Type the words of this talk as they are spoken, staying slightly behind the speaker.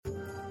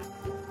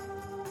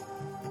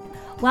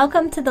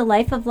Welcome to the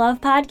Life of Love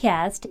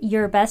podcast,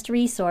 your best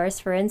resource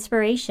for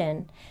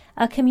inspiration,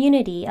 a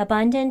community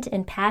abundant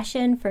in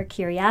passion for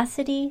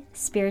curiosity,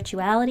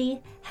 spirituality,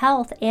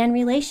 health, and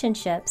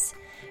relationships,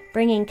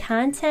 bringing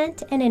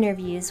content and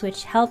interviews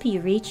which help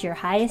you reach your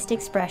highest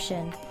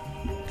expression.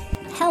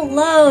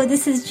 Hello,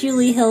 this is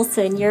Julie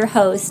Hilson, your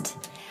host.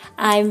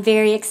 I'm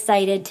very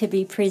excited to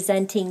be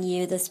presenting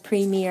you this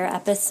premiere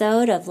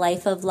episode of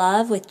Life of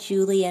Love with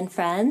Julie and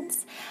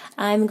Friends.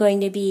 I'm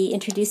going to be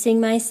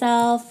introducing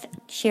myself,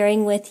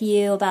 sharing with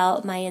you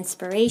about my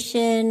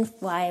inspiration,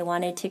 why I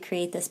wanted to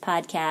create this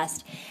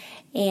podcast,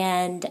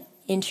 and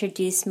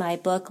introduce my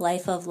book,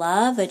 Life of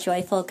Love, A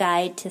Joyful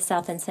Guide to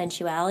Self and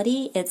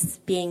Sensuality. It's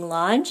being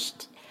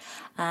launched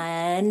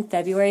on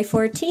February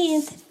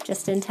 14th,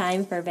 just in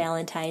time for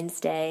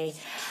Valentine's Day.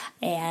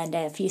 And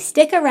if you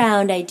stick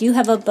around, I do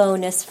have a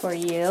bonus for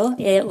you.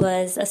 It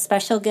was a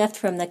special gift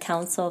from the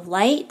Council of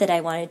Light that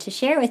I wanted to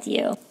share with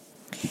you.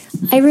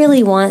 I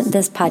really want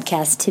this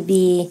podcast to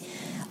be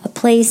a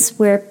place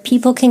where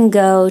people can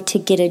go to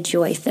get a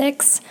joy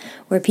fix,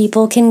 where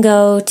people can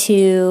go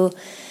to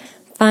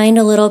find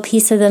a little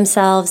piece of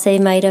themselves they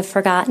might have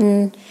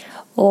forgotten,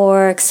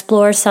 or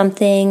explore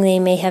something they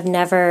may have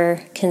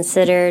never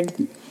considered,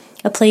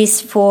 a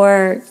place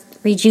for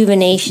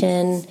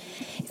rejuvenation.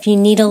 If you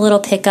need a little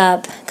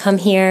pickup, come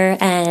here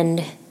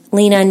and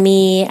lean on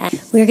me.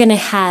 We're going to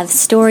have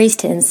stories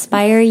to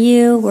inspire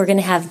you. We're going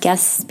to have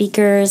guest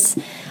speakers,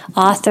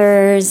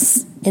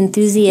 authors,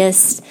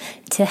 enthusiasts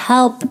to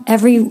help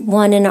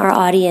everyone in our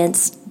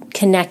audience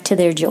connect to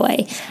their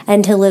joy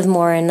and to live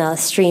more in a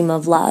stream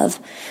of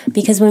love.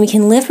 Because when we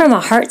can live from a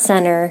heart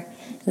center,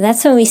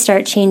 that's when we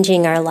start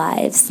changing our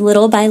lives.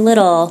 Little by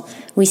little,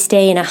 we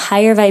stay in a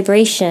higher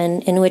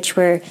vibration in which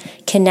we're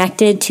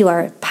connected to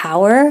our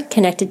power,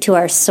 connected to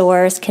our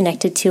source,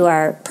 connected to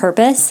our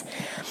purpose.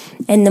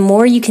 And the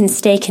more you can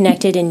stay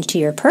connected into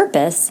your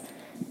purpose,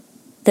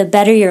 the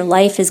better your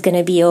life is going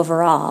to be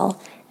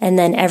overall. And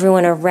then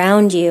everyone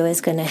around you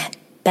is going to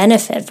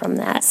benefit from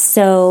that.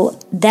 So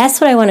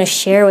that's what I want to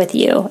share with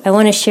you. I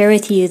want to share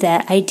with you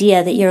that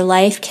idea that your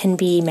life can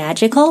be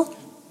magical,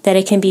 that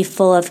it can be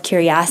full of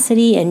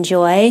curiosity and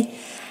joy.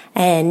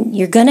 And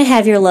you're going to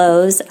have your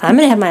lows. I'm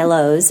going to have my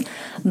lows.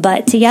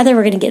 But together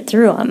we're going to get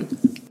through them.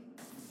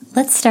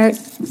 Let's start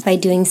by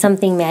doing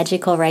something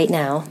magical right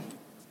now.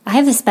 I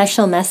have a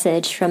special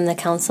message from the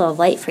Council of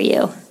Light for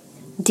you.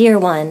 Dear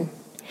one,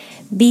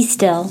 be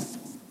still.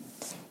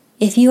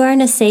 If you are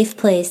in a safe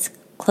place,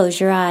 close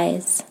your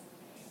eyes.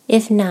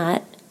 If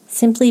not,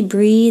 simply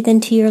breathe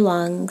into your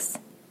lungs.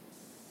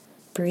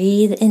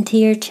 Breathe into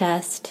your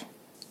chest.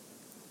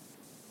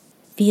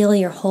 Feel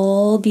your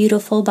whole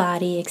beautiful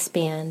body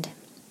expand.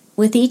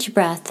 With each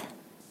breath,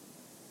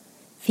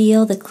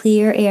 feel the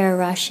clear air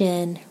rush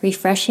in,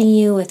 refreshing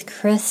you with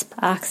crisp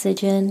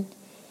oxygen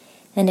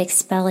and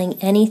expelling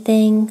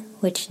anything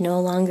which no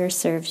longer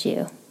serves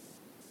you.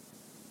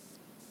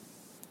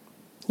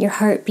 Your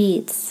heart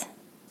beats,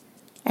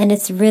 and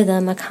its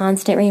rhythm a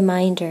constant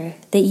reminder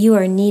that you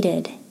are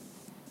needed.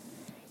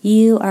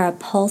 You are a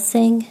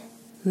pulsing,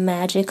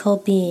 magical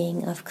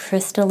being of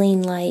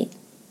crystalline light.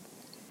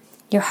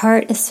 Your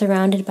heart is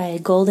surrounded by a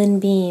golden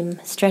beam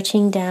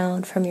stretching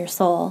down from your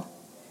soul.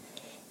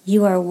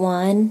 You are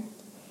one,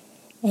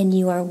 and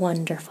you are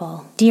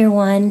wonderful. Dear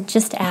one,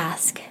 just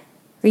ask.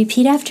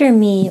 Repeat after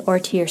me or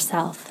to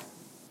yourself.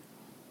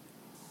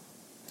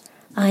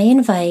 I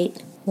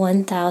invite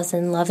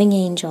 1,000 loving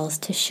angels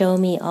to show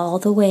me all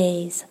the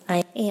ways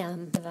I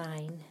am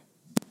divine.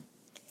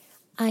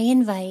 I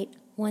invite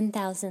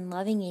 1,000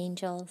 loving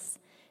angels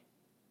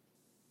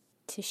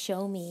to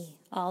show me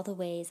all the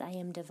ways I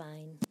am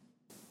divine.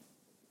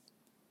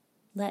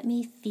 Let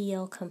me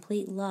feel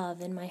complete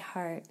love in my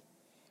heart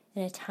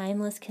and a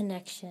timeless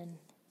connection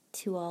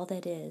to all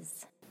that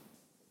is.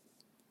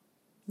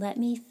 Let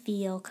me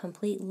feel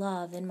complete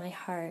love in my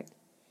heart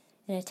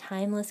and a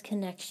timeless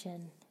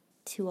connection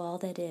to all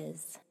that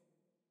is.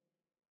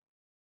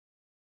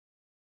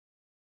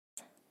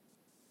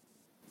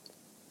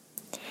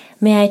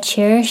 May I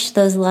cherish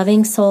those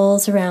loving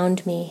souls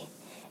around me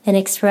and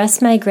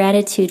express my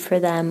gratitude for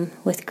them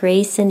with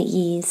grace and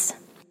ease.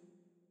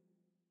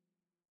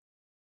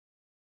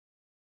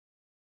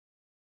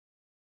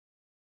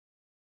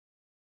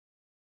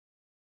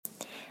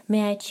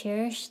 May I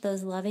cherish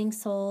those loving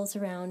souls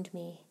around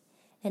me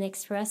and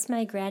express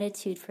my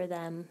gratitude for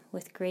them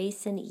with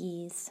grace and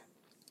ease.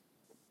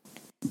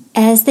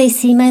 As they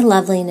see my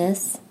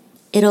loveliness,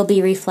 it'll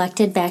be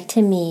reflected back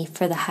to me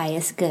for the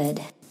highest good.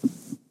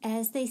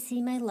 As they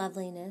see my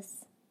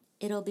loveliness,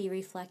 it'll be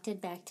reflected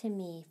back to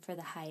me for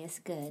the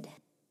highest good.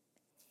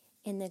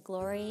 In the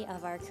glory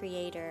of our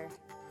Creator,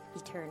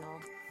 eternal.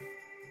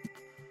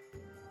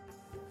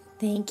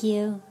 Thank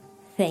you,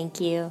 thank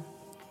you,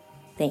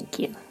 thank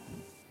you.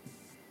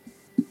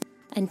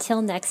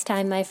 Until next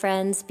time, my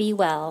friends, be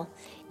well.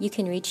 You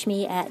can reach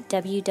me at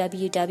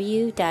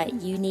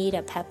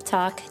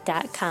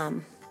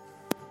www.youneedapeptalk.com.